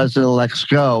where president-elects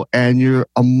go, and you're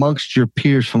amongst your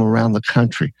peers from around the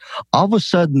country. All of a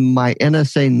sudden, my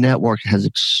NSA network has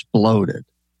exploded.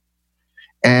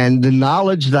 And the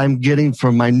knowledge that I'm getting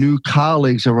from my new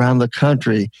colleagues around the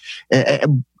country,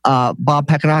 Bob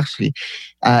Pekanowski,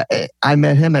 I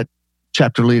met him at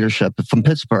chapter leadership from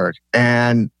Pittsburgh.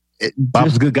 And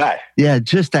Bob's a good guy. Yeah,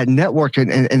 just that network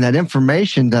and that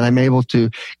information that I'm able to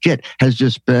get has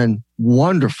just been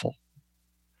wonderful.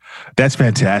 That's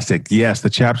fantastic. Yes, the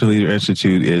Chapter Leader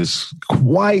Institute is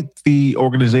quite the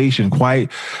organization,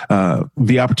 quite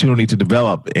the opportunity to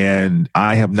develop. And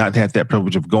I have not had that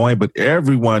privilege of going, but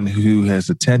everyone who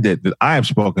has attended that I have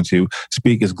spoken to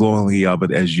speak as glowingly of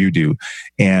it as you do.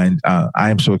 And I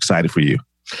am so excited for you.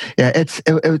 Yeah,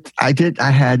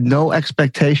 I had no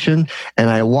expectation, and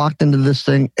I walked into this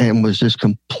thing and was just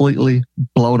completely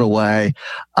blown away.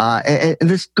 And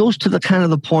this goes to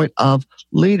the point of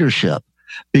leadership,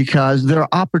 because there are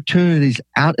opportunities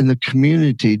out in the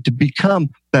community to become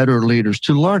better leaders,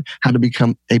 to learn how to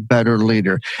become a better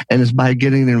leader. And it's by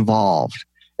getting involved.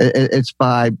 It's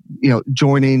by,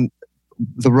 joining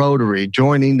the Rotary,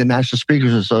 joining the National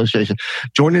Speakers Association,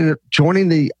 joining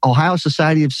the Ohio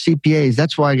Society of CPAs.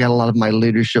 That's why I got a lot of my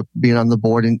leadership, being on the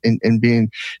board and being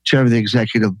chair of the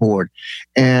executive board.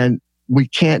 And we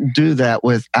can't do that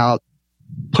without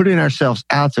putting ourselves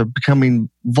out there, becoming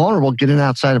vulnerable, getting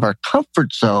outside of our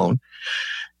comfort zone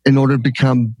in order to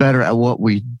become better at what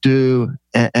we do.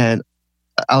 And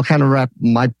I'll kind of wrap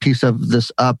my piece of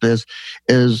this up is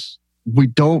if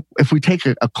we take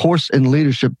a course in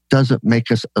leadership, doesn't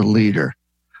make us a leader.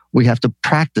 We have to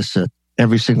practice it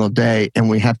every single day, and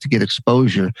we have to get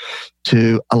exposure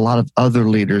to a lot of other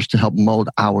leaders to help mold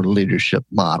our leadership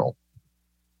model.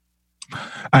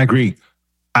 I agree.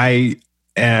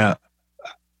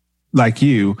 Like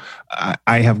you,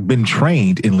 I have been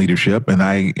trained in leadership, and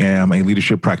I am a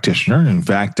leadership practitioner. In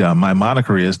fact, my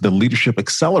moniker is the Leadership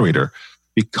Accelerator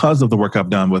because of the work I've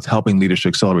done with helping leaders to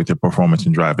accelerate their performance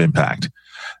and drive impact.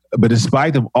 But in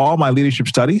spite of all my leadership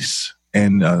studies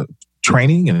and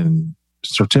training and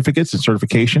certificates and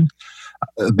certification,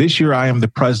 this year I am the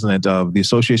president of the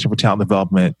Association for Talent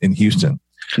Development in Houston.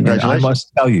 Congratulations. And I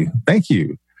must tell you, thank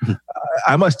you.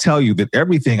 I must tell you that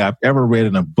everything I've ever read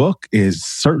in a book is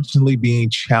certainly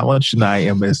being challenged. And I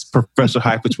am, as Professor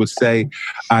Heifetz would say,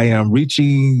 I am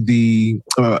reaching the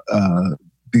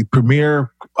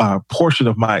premier portion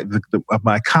of my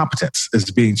competence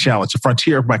is being challenged. The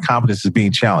frontier of my competence is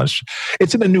being challenged.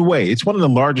 It's in a new way. It's one of the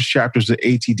largest chapters that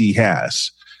ATD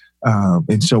has.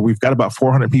 And so we've got about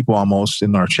 400 people almost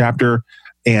in our chapter.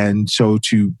 And so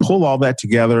to pull all that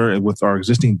together with our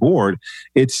existing board,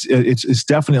 it's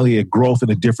definitely a growth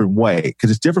in a different way, because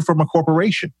it's different from a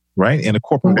corporation, right? In a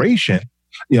corporation,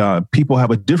 people have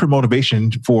a different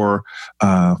motivation for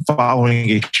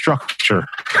following a structure.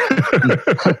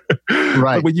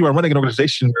 Right. But when you are running an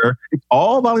organization where it's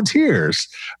all volunteers,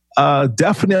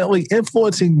 definitely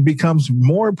influencing becomes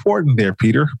more important there,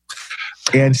 Peter.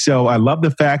 And so I love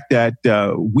the fact that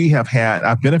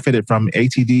I've benefited from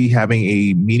ATD having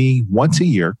a meeting once a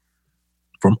year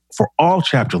for all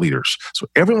chapter leaders. So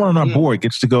everyone on our board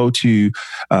gets to go to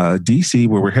DC,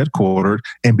 where we're headquartered,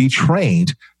 and be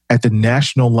trained at the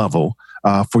national level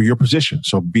for your position.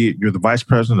 So be it you're the vice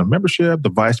president of membership, the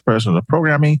vice president of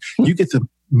programming, you get to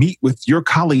meet with your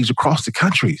colleagues across the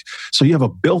country. So you have a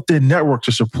built-in network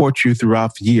to support you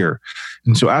throughout the year.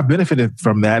 And so I've benefited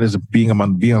from that as being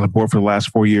on the board for the last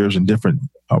 4 years in different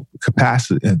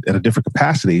capacity, at a different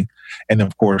capacity. And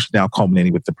of course, now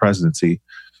culminating with the presidency.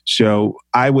 So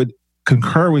I would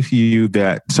concur with you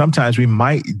that sometimes we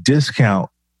might discount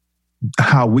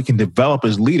how we can develop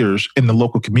as leaders in the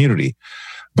local community.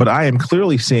 But I am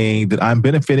clearly seeing that I'm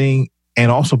benefiting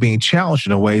and also being challenged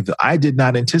in a way that I did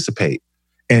not anticipate.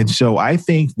 And so I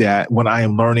think that what I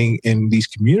am learning in these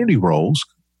community roles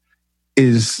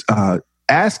is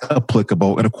as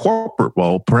applicable in a corporate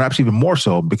role, perhaps even more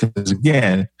so, because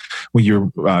again, when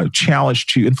you're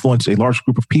challenged to influence a large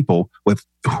group of people with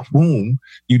whom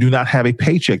you do not have a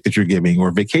paycheck that you're giving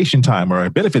or vacation time or a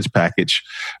benefits package,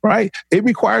 right? It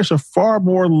requires a far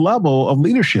more level of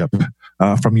leadership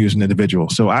from you as an individual.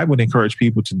 So I would encourage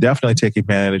people to definitely take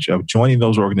advantage of joining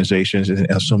those organizations and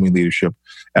assuming leadership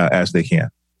as they can.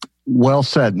 Well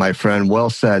said, my friend.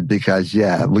 Well said. Because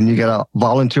when you get a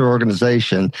volunteer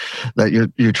organization that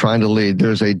you're trying to lead,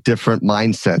 there's a different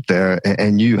mindset there,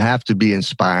 and you have to be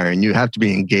inspiring, you have to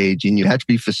be engaging, you have to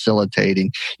be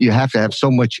facilitating, you have to have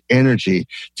so much energy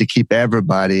to keep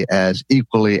everybody as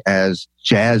equally as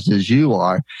jazzed as you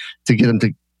are to get them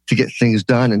to get things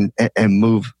done and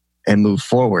move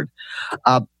forward.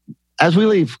 As we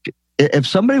leave, if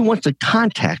somebody wants to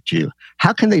contact you,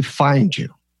 how can they find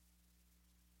you?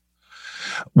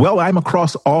 Well, I'm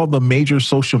across all the major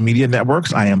social media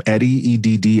networks. I am Eddie,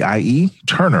 Eddie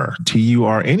Turner,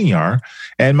 Turner.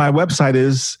 And my website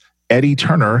is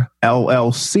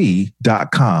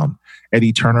EddieTurnerLLC.com.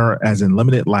 Eddie Turner as in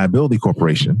Limited Liability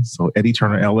Corporation. So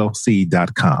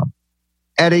EddieTurnerLLC.com.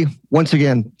 Eddie, once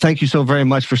again, thank you so very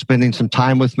much for spending some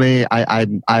time with me. I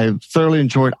thoroughly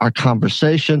enjoyed our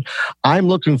conversation. I'm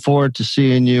looking forward to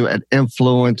seeing you at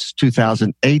Influence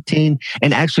 2018.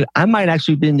 And actually, I might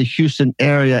actually be in the Houston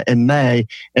area in May.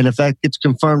 And if that gets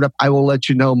confirmed up, I will let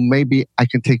you know. Maybe I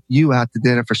can take you out to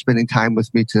dinner for spending time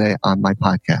with me today on my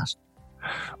podcast.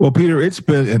 Well, Peter, it's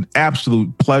been an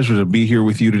absolute pleasure to be here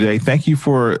with you today. Thank you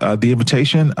for the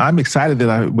invitation. I'm excited that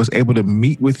I was able to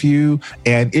meet with you.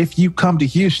 And if you come to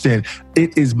Houston,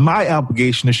 it is my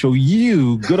obligation to show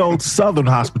you good old Southern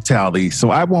hospitality. So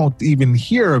I won't even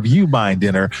hear of you buying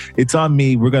dinner. It's on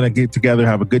me. We're going to get together,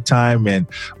 have a good time, and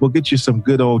we'll get you some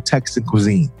good old Texan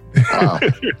cuisine.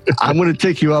 I'm going to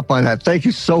take you up on that. Thank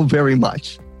you so very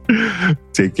much.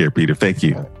 Take care, Peter. Thank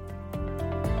you.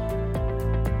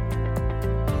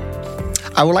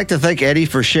 I would like to thank Eddie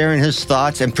for sharing his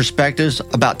thoughts and perspectives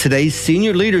about today's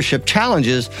senior leadership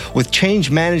challenges with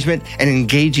change management and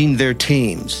engaging their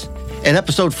teams. In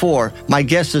episode 4, my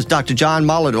guest is Dr. John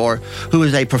Molidor, who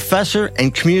is a professor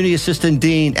and community assistant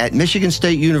dean at Michigan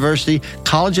State University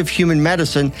College of Human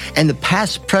Medicine and the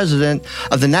past president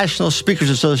of the National Speakers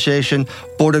Association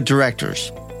Board of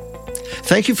Directors.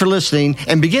 Thank you for listening,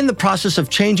 and begin the process of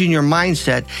changing your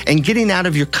mindset and getting out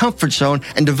of your comfort zone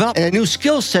and developing a new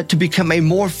skill set to become a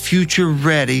more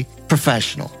future-ready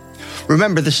professional.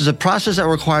 Remember, this is a process that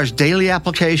requires daily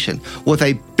application with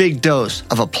a big dose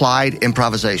of applied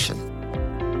improvisation.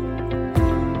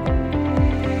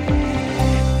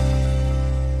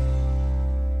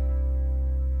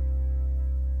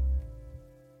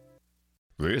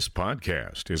 This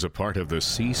podcast is a part of the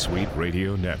C-Suite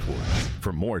Radio Network.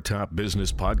 For more top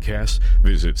business podcasts,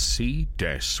 visit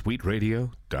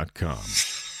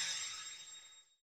c-suiteradio.com.